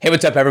Hey,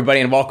 what's up,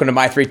 everybody, and welcome to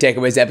my 3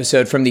 Takeaways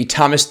episode from the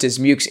Thomas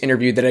Dismukes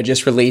interview that I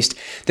just released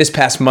this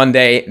past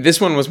Monday. This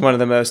one was one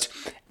of the most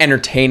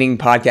entertaining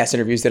podcast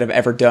interviews that I've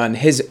ever done.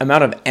 His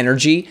amount of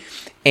energy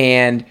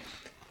and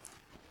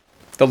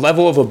the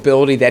level of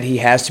ability that he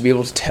has to be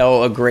able to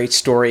tell a great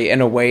story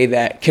in a way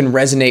that can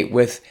resonate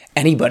with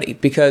anybody,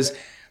 because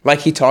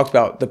like he talked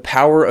about, the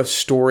power of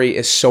story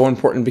is so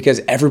important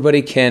because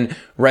everybody can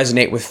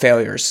resonate with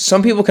failures.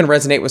 Some people can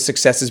resonate with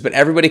successes, but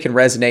everybody can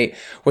resonate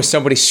with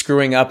somebody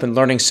screwing up and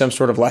learning some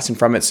sort of lesson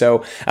from it.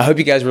 So I hope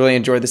you guys really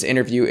enjoyed this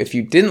interview. If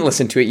you didn't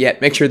listen to it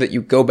yet, make sure that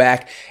you go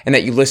back and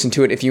that you listen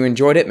to it. If you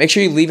enjoyed it, make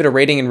sure you leave it a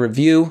rating and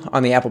review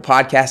on the Apple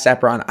Podcast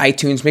app or on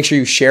iTunes. Make sure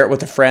you share it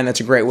with a friend. That's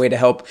a great way to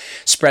help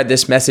spread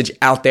this message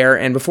out there.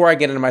 And before I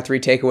get into my 3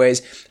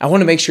 takeaways, I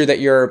want to make sure that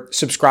you're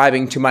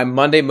subscribing to my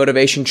Monday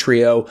Motivation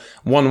Trio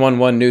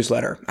 111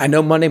 newsletter. I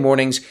know Monday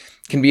mornings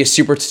can be a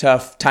super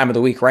tough time of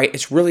the week, right?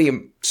 It's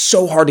really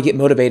so hard to get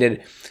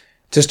motivated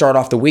to start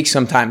off the week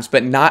sometimes,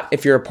 but not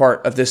if you're a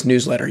part of this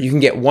newsletter. You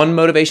can get one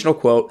motivational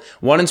quote,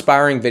 one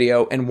inspiring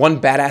video, and one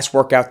badass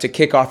workout to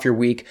kick off your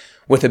week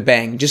with a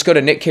bang. Just go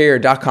to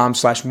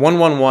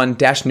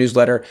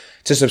nickcarrier.com/111-newsletter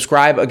to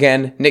subscribe.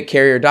 Again,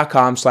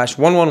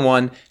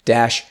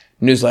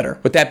 nickcarrier.com/111-newsletter.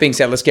 With that being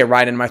said, let's get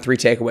right into my 3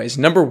 takeaways.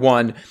 Number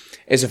 1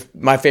 is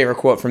my favorite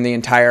quote from the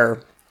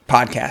entire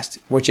podcast,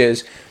 which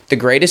is, the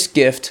greatest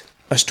gift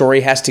a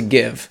story has to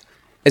give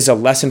is a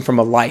lesson from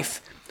a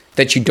life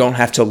that you don't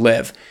have to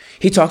live.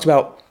 He talked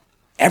about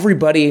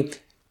everybody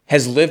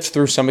has lived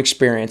through some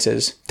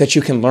experiences that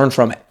you can learn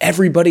from.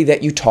 Everybody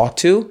that you talk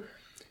to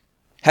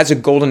has a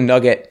golden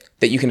nugget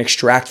that you can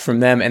extract from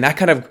them. And that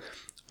kind of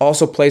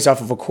also plays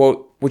off of a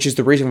quote, which is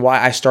the reason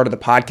why I started the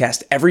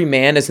podcast. Every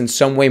man is in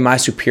some way my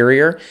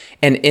superior,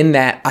 and in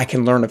that I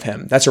can learn of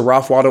him. That's a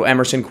Ralph Waldo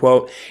Emerson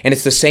quote, and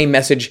it's the same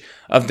message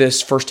of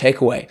this first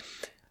takeaway.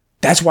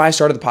 That's why I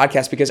started the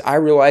podcast, because I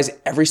realize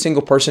every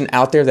single person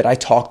out there that I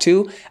talk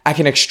to, I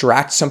can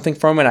extract something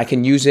from, and I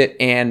can use it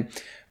and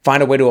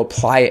find a way to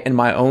apply it in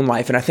my own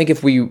life. And I think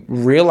if we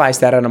realize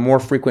that on a more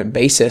frequent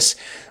basis,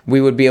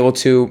 we would be able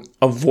to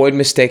avoid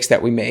mistakes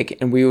that we make,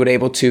 and we would be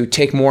able to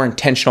take more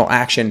intentional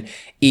action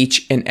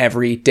each and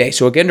every day.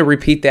 So again, to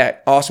repeat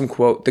that awesome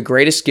quote, the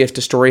greatest gift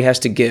a story has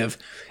to give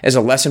is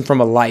a lesson from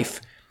a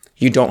life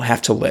you don't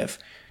have to live.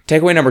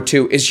 Takeaway number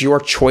 2 is your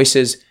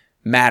choices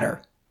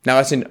matter. Now,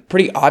 that's a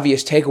pretty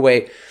obvious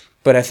takeaway,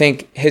 but I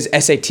think his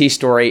SAT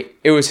story,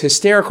 it was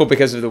hysterical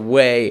because of the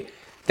way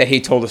that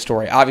he told the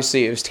story.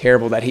 Obviously, it was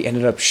terrible that he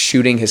ended up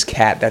shooting his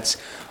cat. That's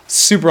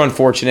super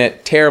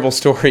unfortunate, terrible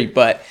story,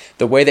 but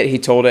the way that he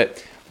told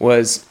it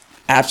was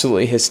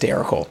absolutely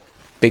hysterical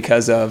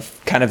because of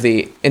kind of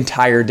the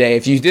entire day.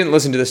 If you didn't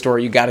listen to the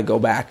story, you got to go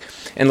back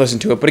and listen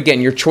to it. But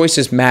again, your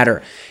choices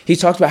matter. He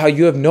talks about how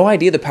you have no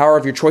idea the power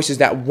of your choices.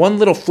 That one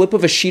little flip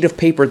of a sheet of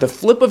paper, the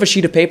flip of a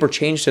sheet of paper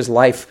changed his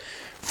life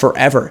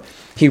forever.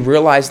 He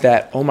realized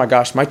that, oh my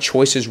gosh, my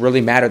choices really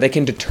matter. They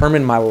can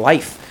determine my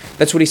life.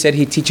 That's what he said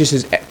he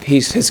teaches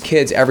his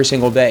kids every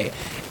single day.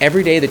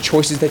 Every day, the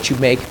choices that you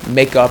make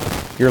up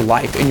your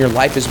life, and your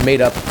life is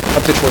made up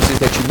of the choices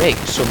that you make.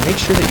 So make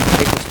sure that you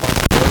take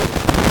responsibility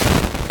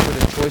for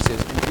the choices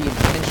and be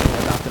intentional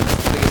about them.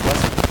 That's the biggest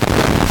lesson. Be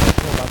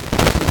intentional about the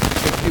choices,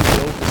 because you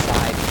will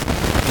decide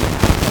the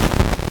outcome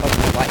of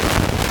your life.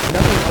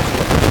 Nothing else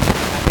will happen.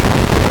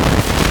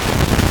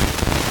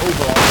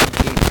 Overall,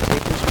 you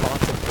take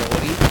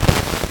responsibility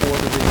for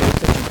the results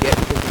that you get,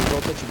 because the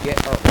results that you get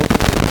are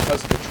ultimately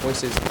because of the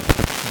choices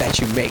that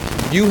you make.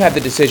 You have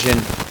the decision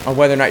on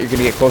whether or not you're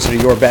going to get closer to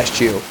your best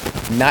you,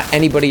 not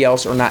anybody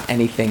else or not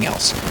anything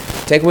else.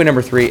 Takeaway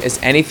number 3 is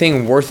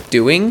anything worth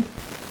doing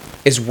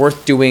is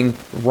worth doing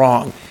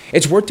wrong.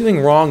 It's worth doing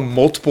wrong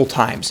multiple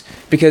times,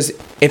 because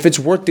if it's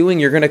worth doing,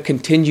 you're going to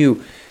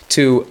continue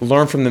to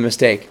learn from the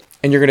mistake,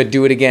 and you're going to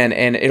do it again,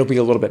 and it'll be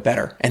a little bit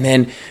better. And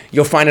then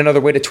you'll find another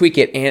way to tweak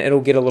it, and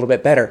it'll get a little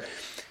bit better.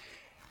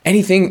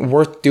 Anything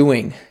worth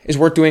doing is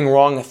worth doing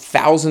wrong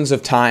thousands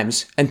of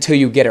times until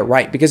you get it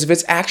right. Because if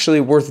it's actually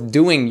worth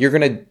doing, you're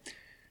going to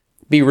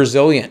be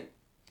resilient.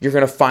 You're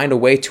going to find a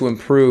way to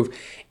improve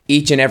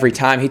each and every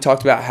time. He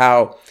talked about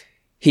how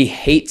he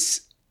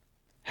hates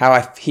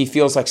he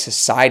feels like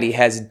society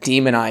has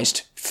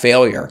demonized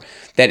failure,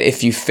 that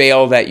if you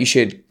fail, that you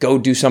should go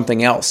do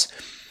something else.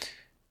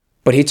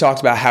 But he talked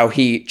about how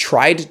he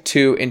tried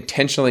to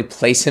intentionally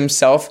place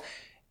himself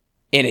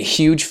in a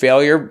huge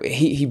failure.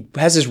 He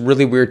has this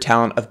really weird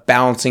talent of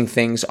balancing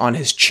things on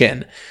his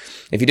chin.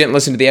 If you didn't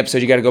listen to the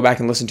episode, you got to go back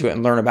and listen to it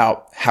and learn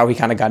about how he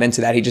kind of got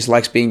into that. He just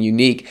likes being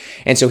unique.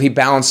 And so he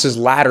balances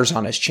ladders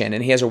on his chin,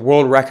 and he has a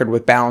world record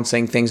with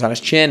balancing things on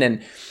his chin.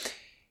 And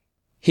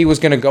he was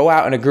going to go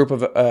out in a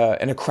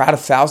crowd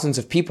of thousands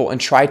of people and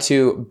try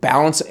to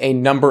balance a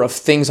number of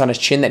things on his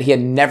chin that he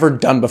had never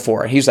done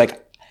before. He was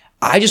like,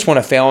 I just want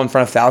to fail in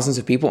front of thousands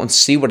of people and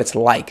see what it's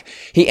like.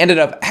 He ended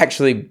up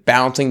actually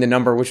balancing the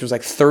number, which was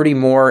like 30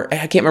 more.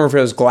 I can't remember if it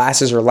was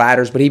glasses or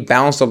ladders, but he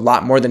balanced a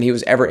lot more than he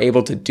was ever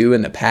able to do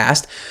in the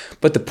past.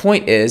 But the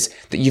point is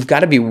that you've got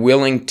to be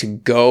willing to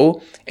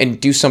go and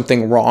do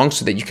something wrong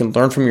so that you can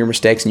learn from your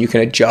mistakes and you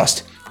can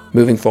adjust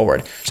moving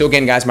forward. So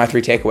again, guys, my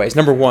 3 takeaways.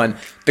 Number 1,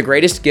 the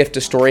greatest gift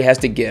a story has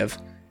to give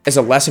is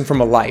a lesson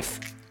from a life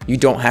you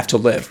don't have to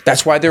live.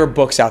 That's why there are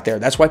books out there.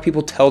 That's why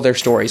people tell their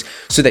stories,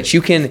 so that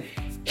you can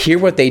hear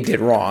what they did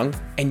wrong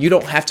and you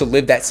don't have to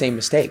live that same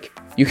mistake.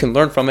 You can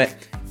learn from it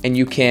and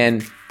you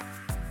can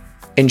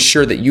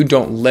ensure that you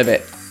don't live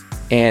it,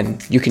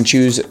 and you can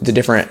choose a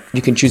different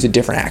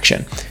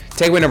action.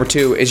 Takeaway number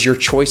 2 is your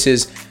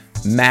choices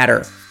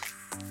matter.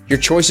 Your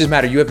choices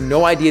matter. You have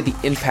no idea the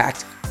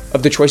impact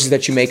of the choices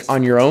that you make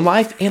on your own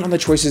life and on the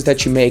choices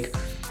that you make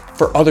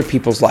for other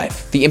people's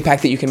life, the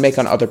impact that you can make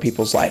on other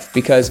people's life,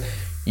 because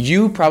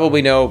you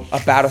probably know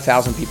about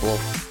 1,000 people.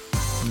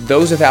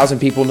 Those 1,000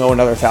 people know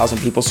another 1,000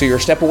 people. So you're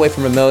a step away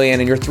from 1 million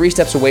and you're 3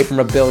 steps away from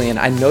 1 billion.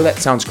 I know that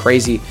sounds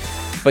crazy,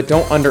 but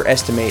don't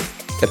underestimate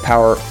the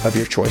power of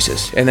your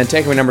choices. And then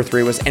takeaway number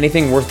 3 was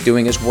anything worth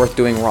doing is worth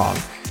doing wrong.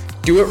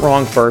 Do it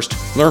wrong first,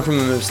 learn from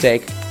the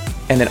mistake,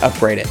 and then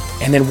upgrade it.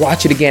 And then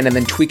watch it again and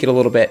then tweak it a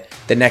little bit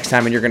the next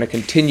time. And you're going to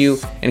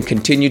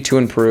continue to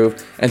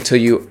improve until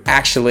you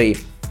actually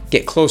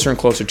get closer and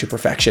closer to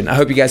perfection. I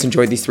hope you guys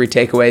enjoyed these 3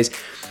 takeaways.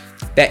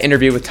 That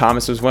interview with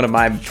Thomas was one of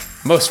my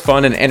most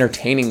fun and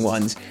entertaining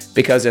ones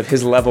because of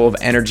his level of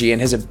energy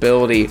and his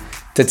ability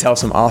to tell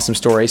some awesome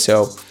stories.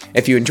 So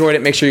if you enjoyed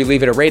it, make sure you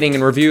leave it a rating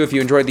and review. If you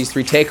enjoyed these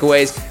 3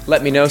 takeaways,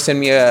 let me know. Send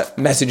me a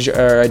message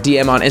or a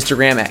DM on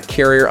Instagram at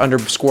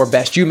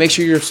carrier_bestyou. Make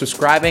sure you're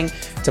subscribing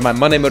to my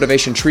Monday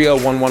Motivation Trio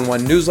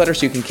 111 newsletter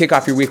so you can kick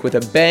off your week with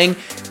a bang.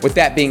 With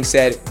that being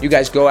said, you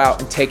guys go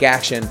out and take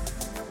action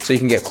so you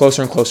can get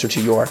closer and closer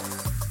to your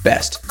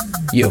best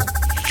you.